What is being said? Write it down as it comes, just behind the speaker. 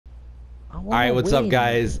Alright, what's up,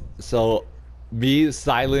 guys? So, me,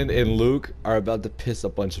 Silent, and Luke are about to piss a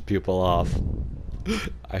bunch of people off.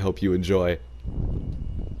 I hope you enjoy.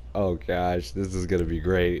 Oh gosh, this is gonna be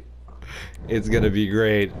great. It's gonna be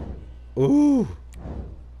great. Ooh.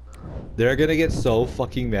 They're gonna get so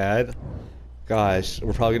fucking mad. Gosh,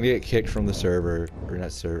 we're probably gonna get kicked from the server. Or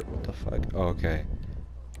not server, what the fuck? Oh, okay.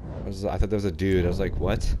 I thought there was a dude. I was like,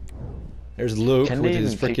 what? There's Luke with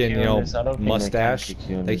his freaking, you know, mustache.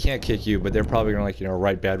 They can't kick you, but they're probably gonna, like, you know,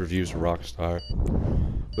 write bad reviews for Rockstar.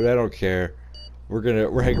 But I don't care. We're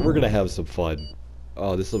gonna have some fun.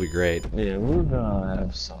 Oh, this will be great. Yeah, we're gonna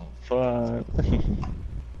have some fun. Okay.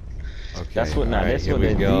 That's what now. Right, That's here what we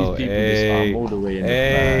these go. people Hey, just found all the way in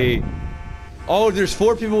hey. the Oh, there's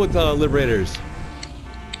 4 people with Liberators.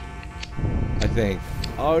 I think.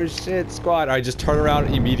 Oh shit, squad. Alright, just turn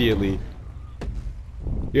around immediately.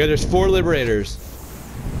 Yeah, there's 4 Liberators.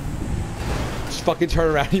 Just fucking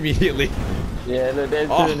turn around immediately. Yeah, they're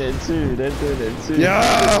doing it too. They're doing it too.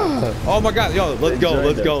 Yeah! Oh my god, yo, let's go,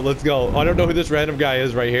 let's go, let's go. I don't know who this random guy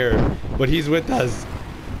is right here, but he's with us.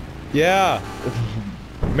 Yeah.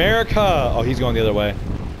 America! Oh, he's going the other way.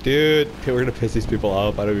 Dude, okay, we're gonna piss these people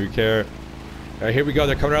off. I don't even care. Alright, here we go.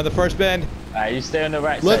 They're coming around the first bend. Alright, you stay on the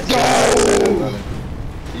right Let's side. go!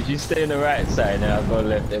 If you stay on the right side, now I'll go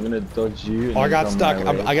left. They're gonna dodge you. Oh, I got stuck.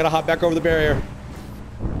 I gotta hop back over the barrier.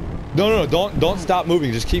 No, don't stop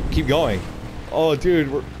moving. Just keep going. Oh,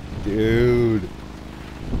 dude, dude.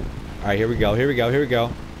 All right, here we go. Here we go.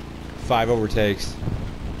 5 overtakes.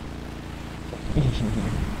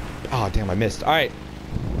 Oh, damn, I missed. All right.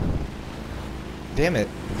 Damn it.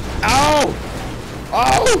 Ow!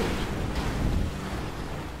 Oh!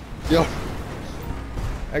 Yo.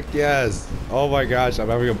 Heck yes. Oh my gosh, I'm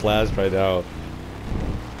having a blast right now.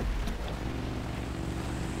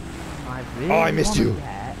 Really oh, I missed you.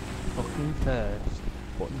 Fucking first.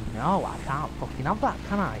 But no, I can't fucking have that,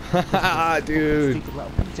 can I? Dude.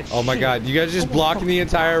 Oh my god, you guys just blocking the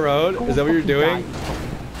entire road? Is that what you're doing?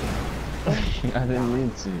 I didn't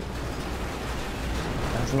mean to.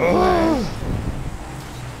 That's not nice.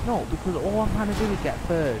 No, because all I'm trying to do is get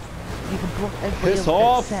first. You can block everybody Piss else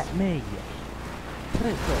off. except me. Put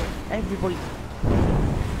it first. Everybody.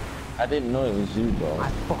 I didn't know it was you, bro. I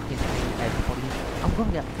fucking hate everybody. I'm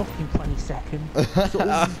gonna get fucking 20 seconds. So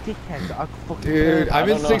all these dickheads that I fucking Dude, I'm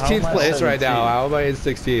in 16th place 17. right now. How am I in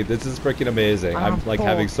 16th? This is freaking amazing. I'm like 40,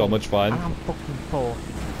 having so much fun. I'm fucking 40.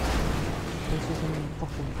 This isn't even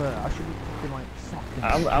fucking fair. I should be fucking like second.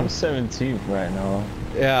 I'm 17th right now.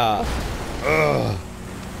 Yeah. Ugh.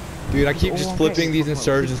 Dude, I keep just flipping these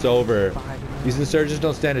insurgents over. These insurgents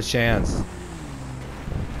don't stand a chance.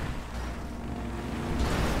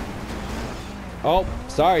 Oh,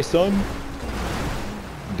 sorry, son.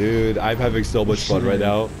 Dude, I'm having so much fun right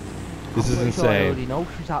now. This is insane. I already know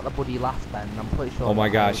she's at the buddy last bend. I'm pretty sure. Oh my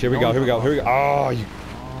gosh, here we go. Oh, you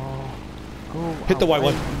hit the white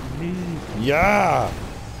one. Yeah.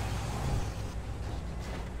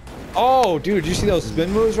 Oh, dude, did you see those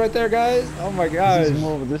spin moves right there, guys? Oh my gosh.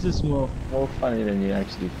 This is more funny than you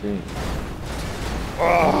actually think.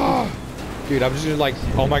 Oh, dude, I'm just like,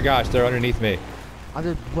 oh my gosh, they're underneath me. I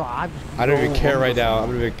don't even care right now.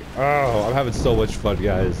 I'm having so much fun,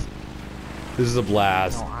 guys. This is a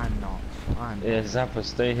blast. No, I'm not. Yeah, Zappa,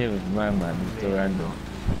 stay here with my man, Mr. Random.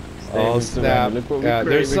 Oh snap! Yeah,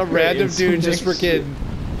 there's some random dude just freaking,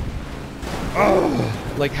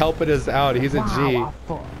 like helping us out. He's a G. I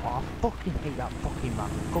fucking hate that fucking man.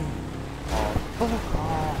 Come. Oh,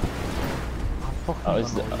 fuck off. Oh,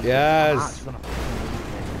 yes.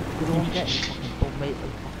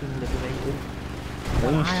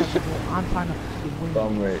 I'm trying to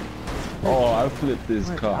fucking win. Oh, I flipped this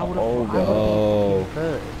car over. Oh.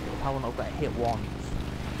 I want to get hit once.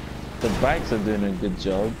 The bikes are doing a good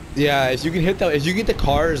job. Yeah, if you can hit if you get the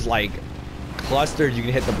cars like clustered, you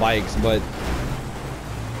can hit the bikes, but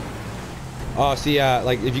oh, see,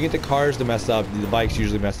 like if you get the cars to mess up, the bikes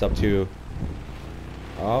usually mess up too.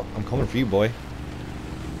 Oh, I'm coming for you, boy.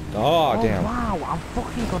 Oh, damn. Wow, I'm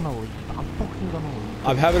fucking gonna leave.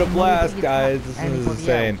 I'm having a blast, guys. This is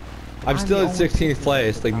insane. I'm still in 16th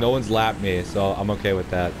place. Like, no one's lapped me, so I'm okay with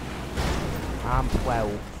that. I'm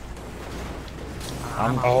 12.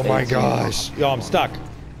 Oh my gosh. Yo, I'm stuck.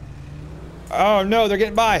 Oh no, they're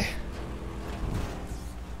getting by.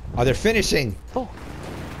 Oh, they're finishing. Fuck.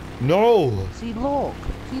 No. See, look,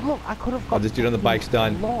 I could have got. Oh, this dude on the bike's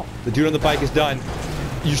done. The dude on the bike is done.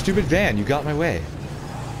 You stupid van, you got in my way.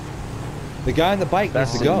 The guy on the bike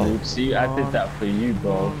needs to go. See, I did that for you,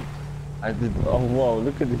 bro. I did. Oh, whoa,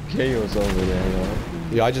 look at the chaos over there, yo.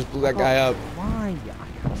 Yeah, I just blew that guy up. Why?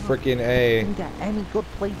 Freaking A. Didn't get any good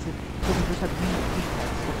places. Couldn't just have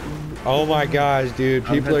these Oh my gosh, dude.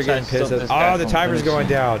 I'm People are gonna try getting to stop pissed. this guy Oh, the from timer's going finishing.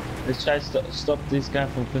 down. Let's try to stop this guy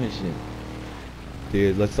from finishing.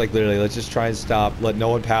 Dude, let's like literally, let's just try and stop. Let no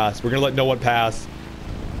one pass. We're gonna let no one pass.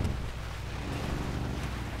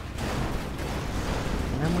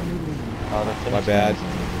 And then when you leave, Oh, the My finish bad.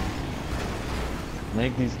 line's in.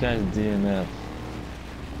 Make these guys DNF.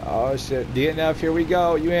 Oh shit, DNF, here we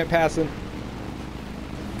go. You ain't passing.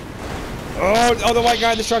 Oh, the white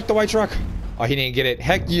guy in the truck, the white truck. Oh, he didn't get it.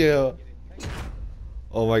 Heck yeah.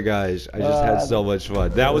 Oh my gosh, I just had so much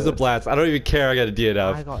fun. That was a blast. I don't even care. I got a I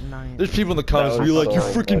DNF. got 9. There's people in the comments That be was like, "You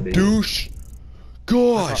so freaking funny. douche." I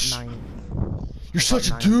got Gosh, 9. you're such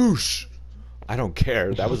a 9. douche. I don't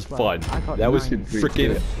care. That was fun. I got That was 9.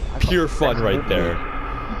 freaking I got pure fun 10. right there.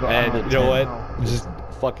 And you know what? now. Just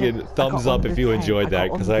fucking I got thumbs up under if you 10. enjoyed I that,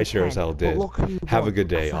 got because I under sure as 10. hell But did. look who Have a won. good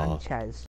day, all. Sanchez.